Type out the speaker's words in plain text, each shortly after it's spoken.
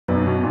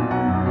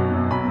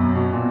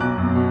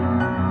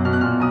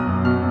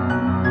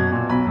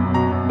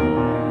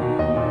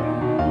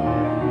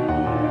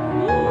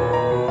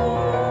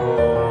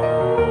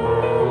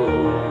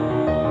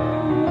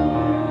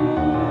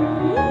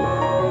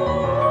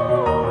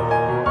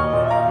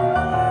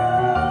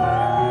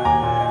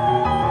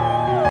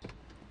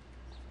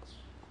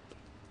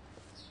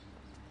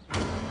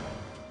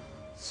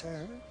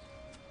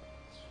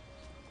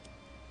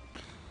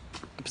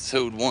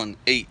episode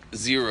 180.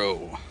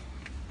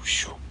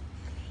 It's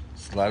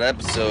a lot of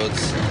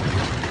episodes.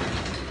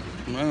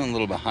 I'm running a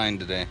little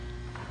behind today.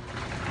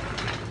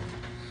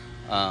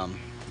 On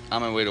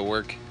my way to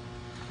work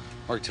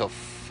till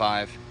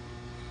 5.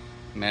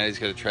 Maddie's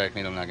got to track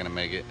me. I'm not going to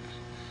make it.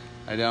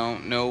 I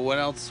don't know what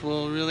else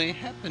will really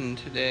happen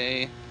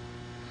today.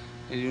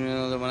 I do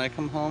know that when I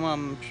come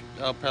home,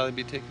 I'll probably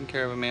be taking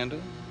care of Amanda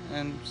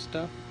and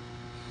stuff.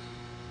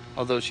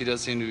 Although she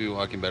does seem to be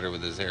walking better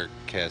with this air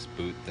cast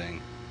boot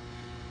thing.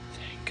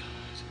 Thank God.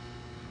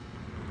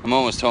 I'm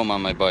almost home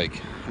on my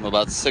bike. I'm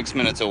about 6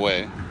 minutes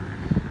away.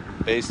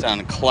 Based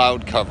on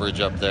cloud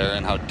coverage up there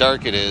and how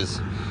dark it is,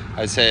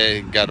 I'd say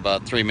I got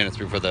about 3 minutes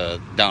before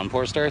the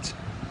downpour starts.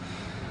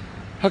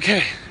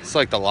 Okay, it's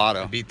like the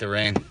lotto. Beat the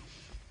rain.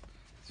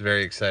 It's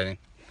very exciting.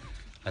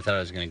 I thought I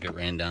was gonna get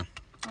rained down.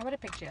 I would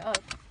have picked you up.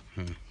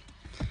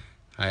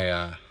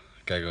 I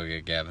gotta go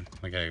get Gavin.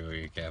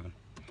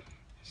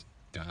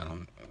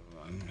 I'm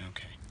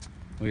okay.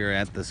 We were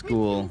at the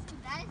school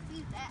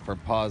for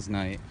pause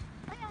night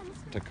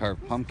to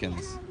carve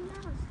pumpkins.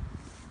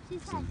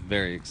 This is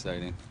very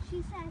exciting.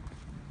 She said,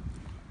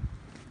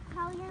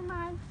 tell your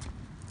mom,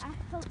 I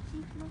hope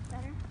she feels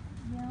better.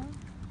 Yeah.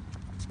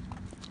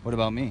 What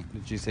about me?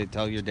 Did you say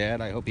tell your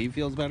dad I hope he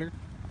feels better?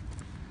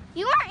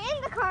 You are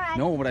in the car.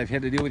 No, but I've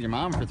had to deal with your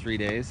mom for 3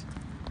 days.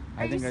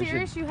 Are you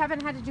serious? You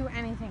haven't had to do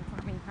anything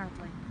for me,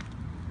 hardly.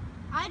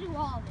 I do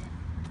all of it.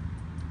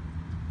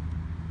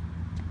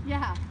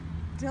 Yeah.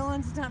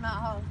 Dylan's done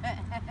all of it.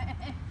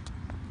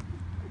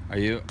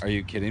 Are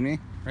you kidding me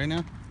right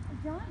now?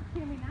 Dylan,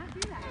 can we not do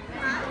that?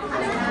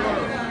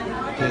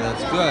 Okay,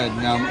 that's good.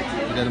 Now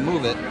you gotta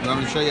move it. You want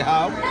me to show you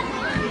how? You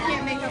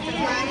can't make up the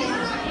time.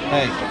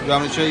 Hey, you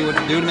want me to show you what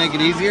to do to make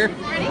it easier?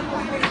 Ready?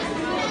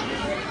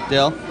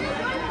 Dill?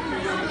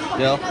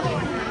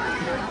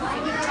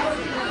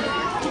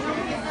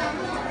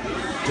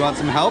 Do you want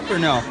some help or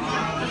no?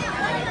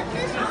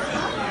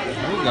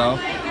 There you go.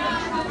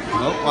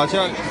 Oh, watch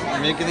out.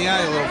 You're making the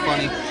eye a little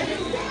funny.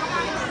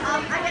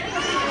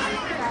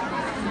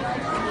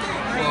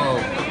 Whoa.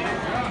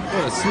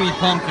 What a sweet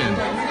pumpkin.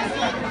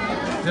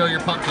 Dill,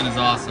 your pumpkin is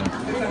awesome.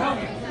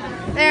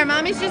 There,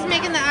 Mommy's just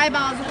making the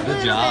eyeballs a Good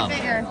little job. bit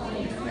bigger.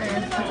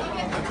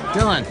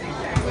 Dylan.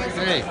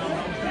 Hey.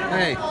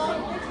 Hey.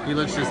 He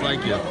looks just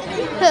like you.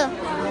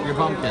 Who? Your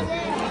pumpkin.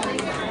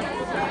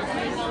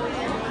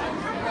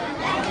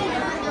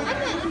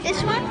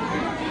 This one?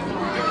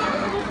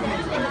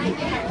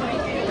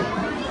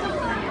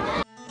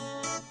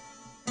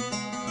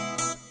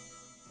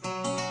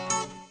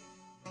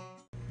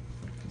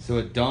 So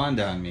it dawned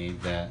on me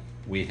that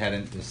we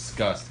hadn't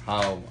discussed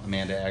how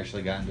Amanda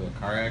actually got into a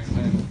car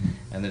accident,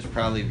 and there's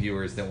probably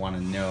viewers that want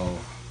to know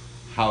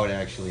how it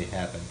actually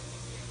happened.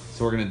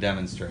 So we're going to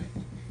demonstrate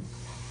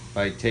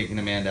by taking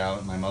Amanda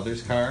out in my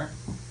mother's car,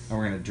 and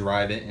we're going to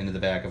drive it into the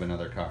back of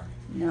another car.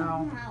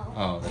 No.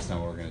 Oh, that's not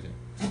what we're going to do.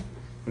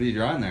 What are you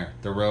drawing there?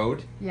 The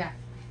road? Yeah.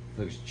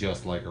 Looks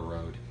just like a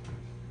road.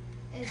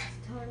 It's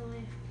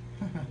totally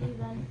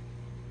even.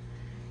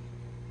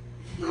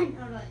 I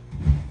know it.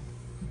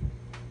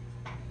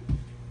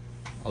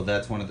 Oh,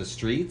 that's one of the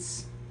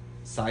streets?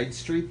 Side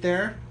street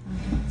there?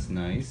 That's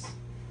nice.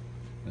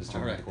 All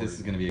right, this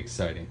is going to be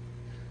exciting.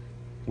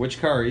 Which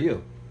car are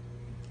you?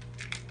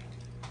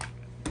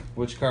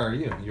 Which car are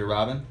you? You're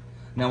Robin?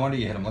 No wonder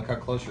you hit him. Look how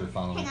close you're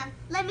following. Hang on.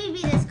 Let me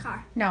be this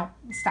car. No,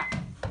 stop.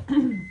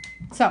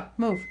 So,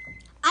 move.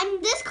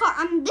 I'm this car.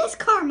 I'm this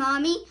car,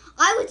 Mommy.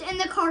 I was in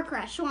the car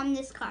crash, so I'm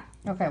this car.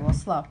 Okay, well,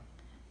 slow.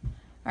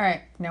 All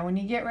right, now when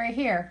you get right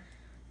here,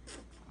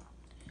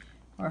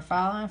 we're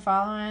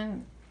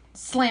following,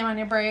 slam on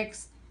your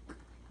brakes,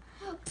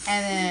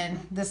 and then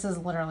this is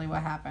literally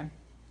what happened.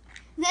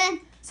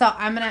 Then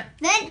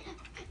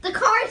the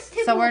car is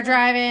too. So we're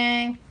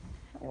driving.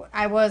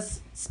 I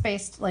was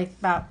spaced like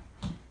about,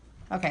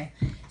 okay.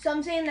 So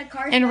I'm saying the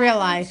car. In real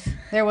life,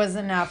 there was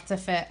enough to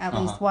fit at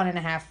least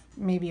 1.5,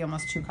 maybe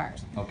almost 2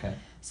 cars. Okay.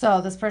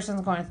 So this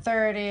person's going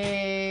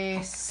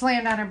 30,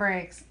 slammed on her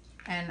brakes,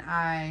 and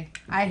I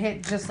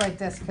hit just like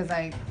this because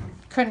I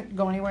couldn't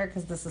go anywhere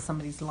because this is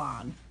somebody's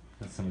lawn.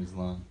 That's somebody's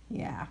lawn.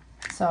 Yeah.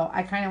 So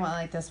I kind of went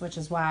like this, which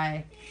is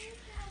why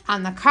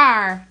on the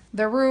car,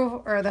 the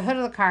roof or the hood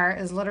of the car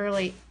is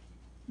literally,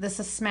 this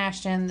is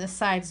smashed in. This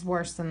side's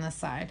worse than this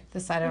side.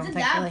 This side I don't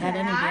think really had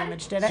any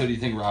damage, did it? So do you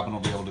think Robin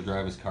will be able to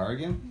drive his car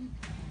again?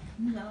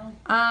 No.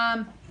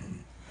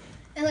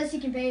 Unless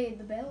you can pay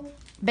the bill.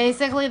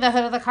 Basically, the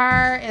hood of the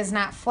car is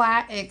not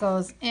flat. It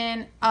goes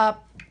in,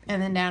 up,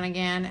 and then down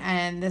again.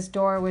 And this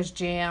door was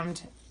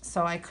jammed,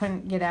 so I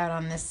couldn't get out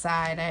on this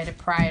side. I had to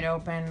pry it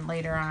open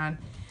later on.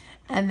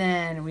 And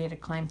then we had to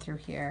climb through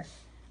here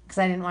because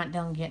I didn't want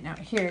Dylan getting out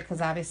here because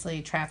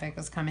obviously traffic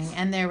was coming.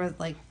 And there was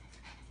like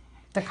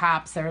the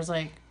cops. There was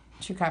like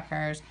 2 cop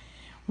cars.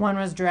 One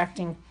was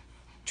directing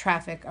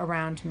traffic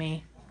around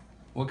me.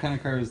 What kind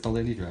of car is the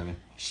lady driving?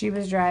 She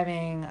was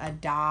driving a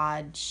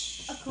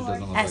Dodge It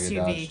doesn't look SUV.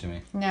 like a Dodge to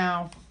me.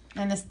 No,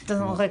 and this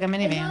doesn't look like a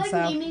minivan. Is it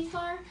like Mimi's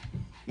car?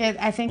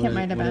 I think it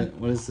might have been.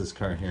 What is this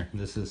car here?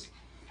 This is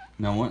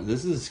No,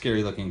 this is a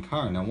scary looking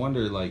car. No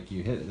wonder, like,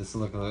 you hit it. This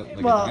looks like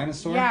a Well,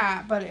 dinosaur.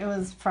 yeah, but it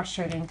was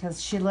frustrating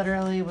because she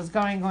literally was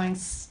going,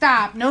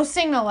 stop, no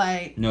signal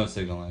light. No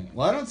signal light.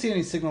 Well, I don't see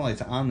any signal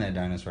lights on that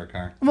dinosaur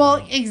car. Well,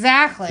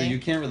 exactly. So you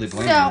can't really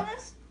blame her.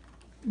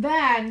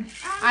 Then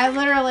I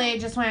literally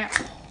just went,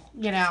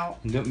 you know.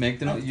 Don't make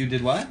the note. You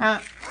did what?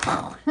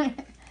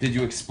 Did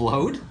you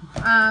explode?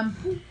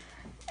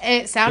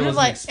 It sounded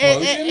like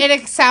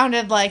it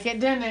sounded like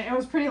it, didn't it? It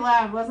was pretty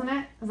loud, wasn't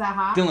it? Was that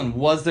hot? Dylan,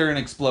 was there an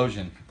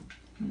explosion?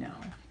 No.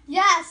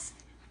 Yes.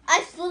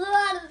 I flew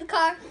out of the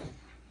car.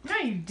 No,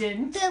 you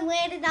didn't. Then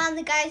landed on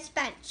the guy's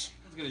bench.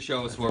 It's going to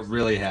show us what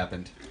really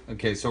happened.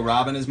 Okay, so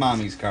Robin is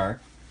Mommy's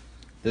car.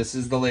 This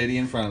is the lady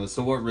in front of us.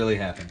 So what really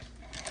happened?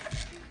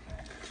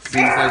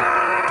 Seems like...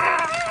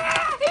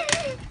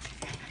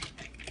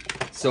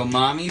 So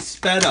Mommy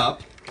sped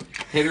up,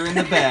 hit her in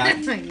the back,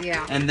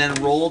 yeah. and then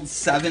rolled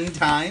 7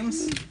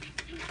 times.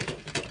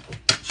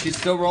 She's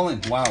still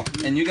rolling. Wow.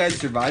 And you guys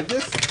survived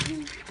this?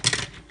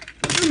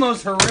 This is the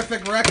most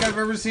horrific wreck I've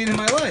ever seen in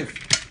my life.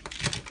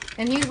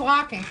 And he's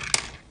walking.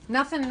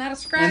 Nothing, not a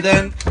scratch.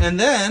 And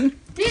then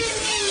He didn't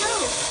even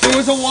move. there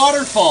was a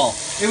waterfall.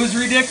 It was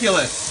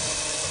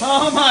ridiculous.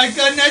 Oh my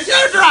goodness,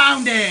 you're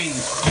drowning!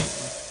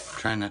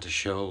 Trying not to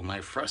show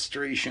my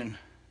frustration.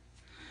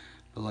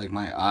 But like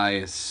my eye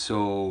is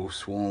so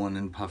swollen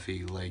and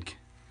puffy, like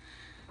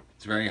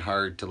it's very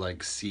hard to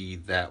like see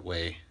that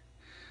way,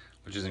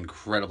 which is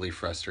incredibly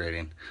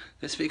frustrating.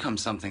 This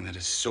becomes something that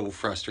is so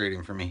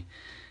frustrating for me,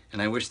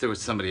 and I wish there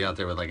was somebody out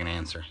there with like an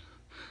answer.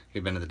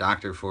 I've been to the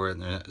doctor for it,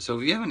 so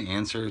if you have an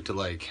answer to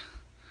like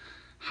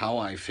how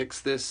I fix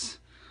this,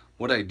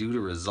 what I do to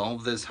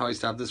resolve this, how I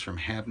stop this from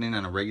happening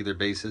on a regular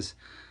basis,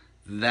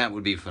 that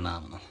would be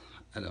phenomenal.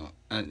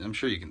 I'm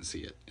sure you can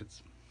see it.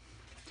 It's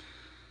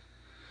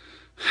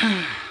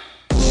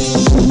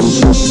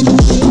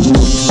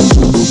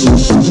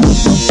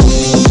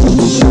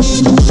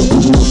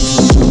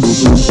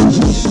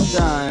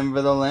time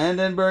for the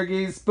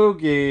Landenbergy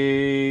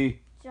Spooky.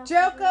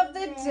 Joke of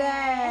the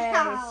day.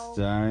 Ow.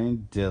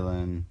 Starring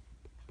Dylan.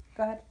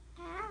 Go ahead.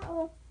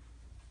 Ow.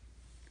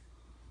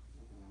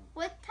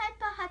 What type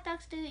of hot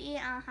dogs do you eat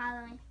on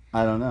Halloween?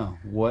 I don't know.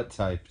 What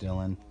type,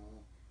 Dylan?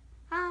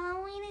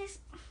 Halloween is...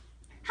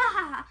 Ha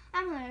ha ha.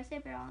 I'm going to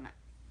save it all night.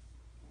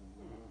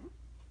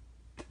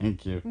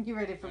 Thank you. You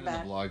ready for In the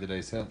bed? vlog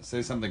today,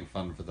 say something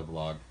fun for the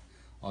vlog.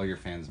 All your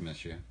fans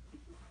miss you.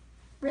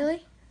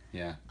 Really?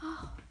 Yeah.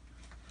 Oh.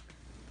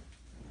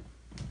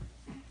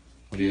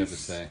 What do you have to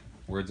say?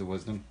 Words of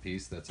wisdom?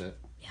 Peace? That's it?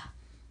 Yeah.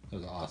 That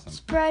was awesome.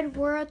 Spread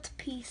world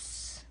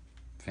peace.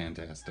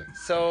 Fantastic.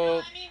 So,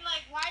 I mean,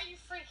 like, why are you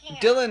freaking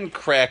out? Dylan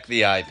cracked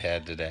the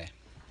iPad today.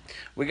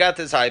 We got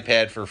this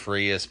iPad for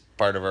free as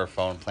part of our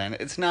phone plan.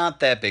 It's not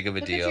that big of a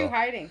Look deal. at you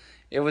hiding.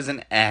 It was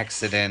an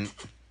accident.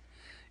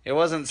 It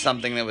wasn't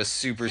something that was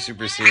super,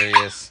 super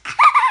serious.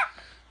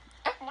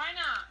 Why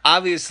not?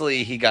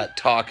 Obviously, he got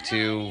talked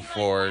to Why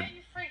for are you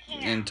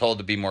freaking and out? told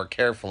to be more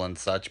careful and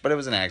such, but it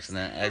was an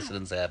accident.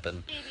 Accidents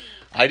happen. Baby.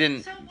 I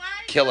didn't So why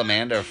kill not?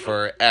 Amanda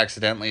for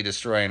accidentally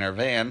destroying our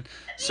van,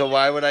 so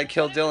why would I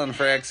kill Dylan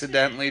for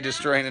accidentally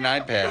destroying an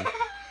iPad?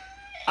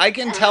 I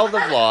can tell the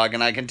vlog,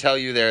 and I can tell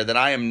you there that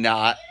I am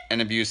not an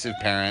abusive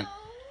parent.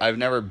 I've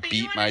never But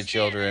you beat my understand that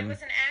children. It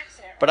was an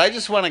accident, But I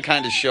just want to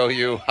kind of show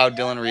you how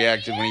Dylan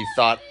reacted when he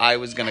thought I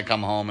was going to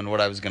come home and what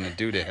I was going to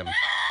do to him. You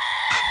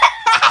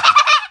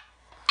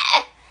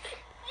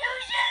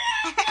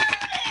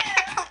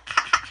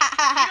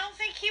don't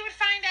think he would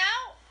find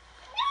out?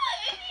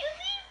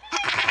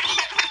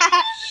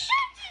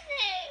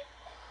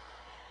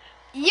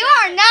 You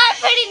are not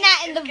putting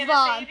that in the Is gonna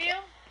vlog. save you?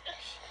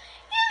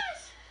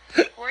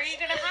 Where are you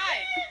gonna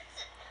hide?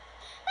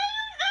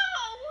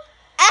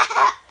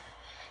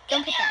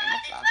 Don't put that in the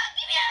vlog.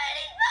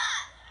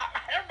 I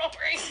don't know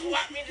where you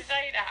want me to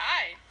tell you to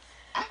hide.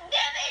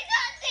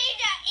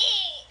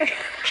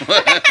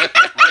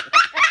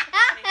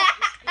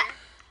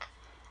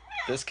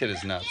 This kid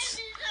is nuts.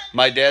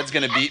 My dad's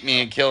going to beat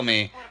me and kill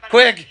me.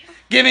 Quick,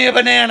 give me a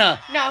banana.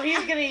 No, he's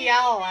gonna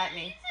yell at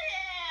me.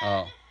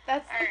 Oh.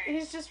 That's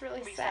he's just really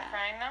Will you sad. stop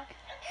crying now?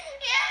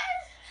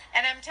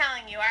 And I'm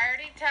telling you, I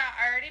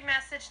already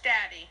messaged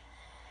Daddy.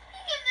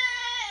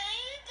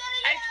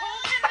 I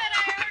told him that I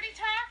already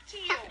talked to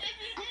you.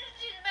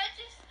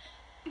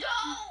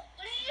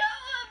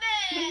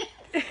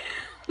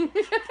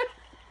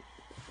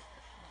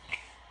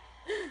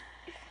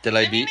 Did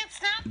I I mean, beat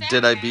it's not that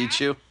Did I bad. beat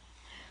you?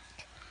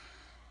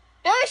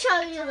 Let me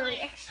show you the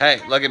reaction.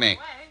 Hey, look at me.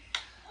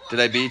 Did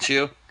I beat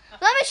you?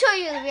 Let me show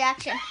you the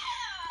reaction.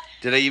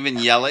 Did I even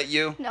yell at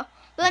you? No.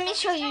 Let me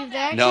show you the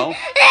reaction. No? No!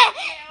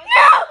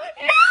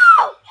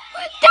 No!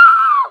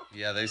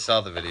 Yeah, they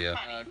saw the video.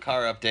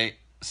 Car update.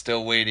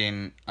 Still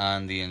waiting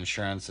on the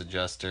insurance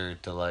adjuster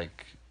to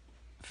like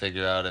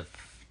figure out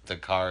if the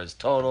car is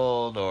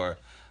totaled or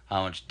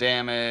how much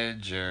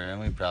damage, or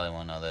and we probably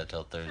won't know that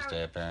till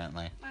Thursday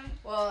apparently.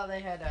 Well,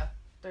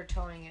 they're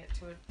towing it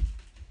to a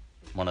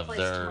One of Place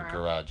their tomorrow.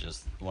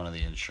 garages, one of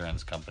the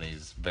insurance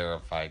company's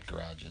verified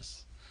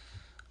garages.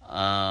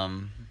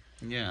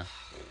 Yeah.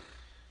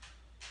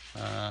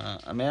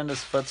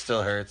 Amanda's foot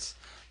still hurts,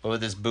 but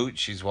with this boot,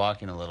 she's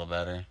walking a little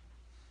better.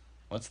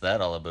 What's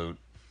that all about?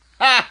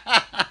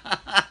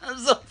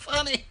 That's so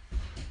funny.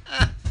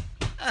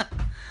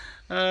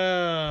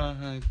 Oh,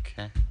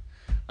 okay.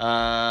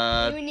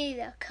 You need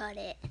to cut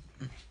it.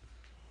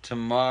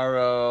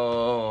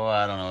 Tomorrow,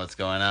 I don't know what's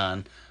going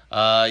on.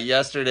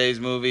 Yesterday's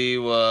movie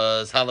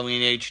was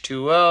Halloween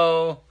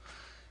H2O.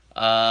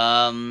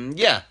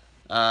 Yeah.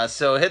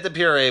 So hit the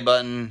puree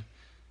button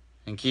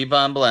and keep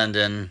on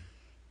blending.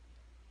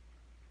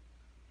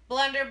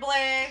 Blender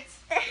blades.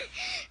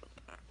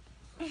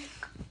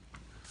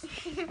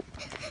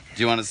 Do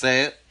you want to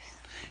say it?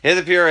 Hit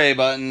the puree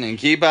button and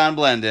keep on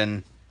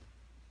blending.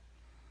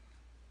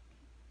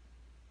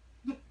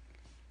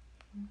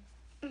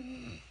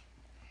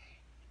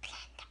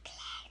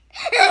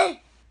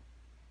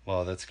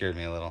 Whoa, that scared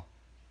me a little.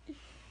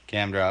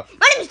 Cam drop.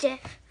 My name is Jeff.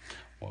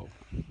 Whoa.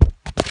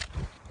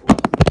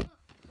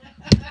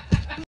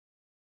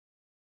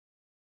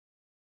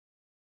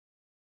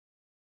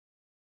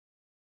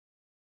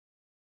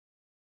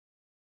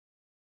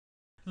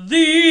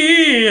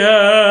 The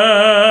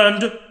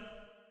end.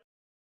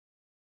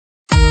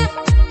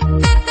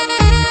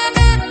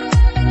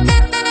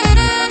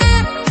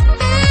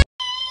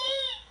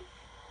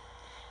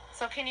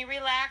 So can you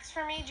relax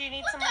for me? Do you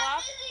need some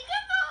love?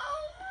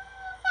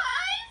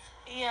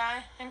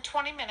 Yeah, in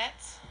 20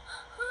 minutes.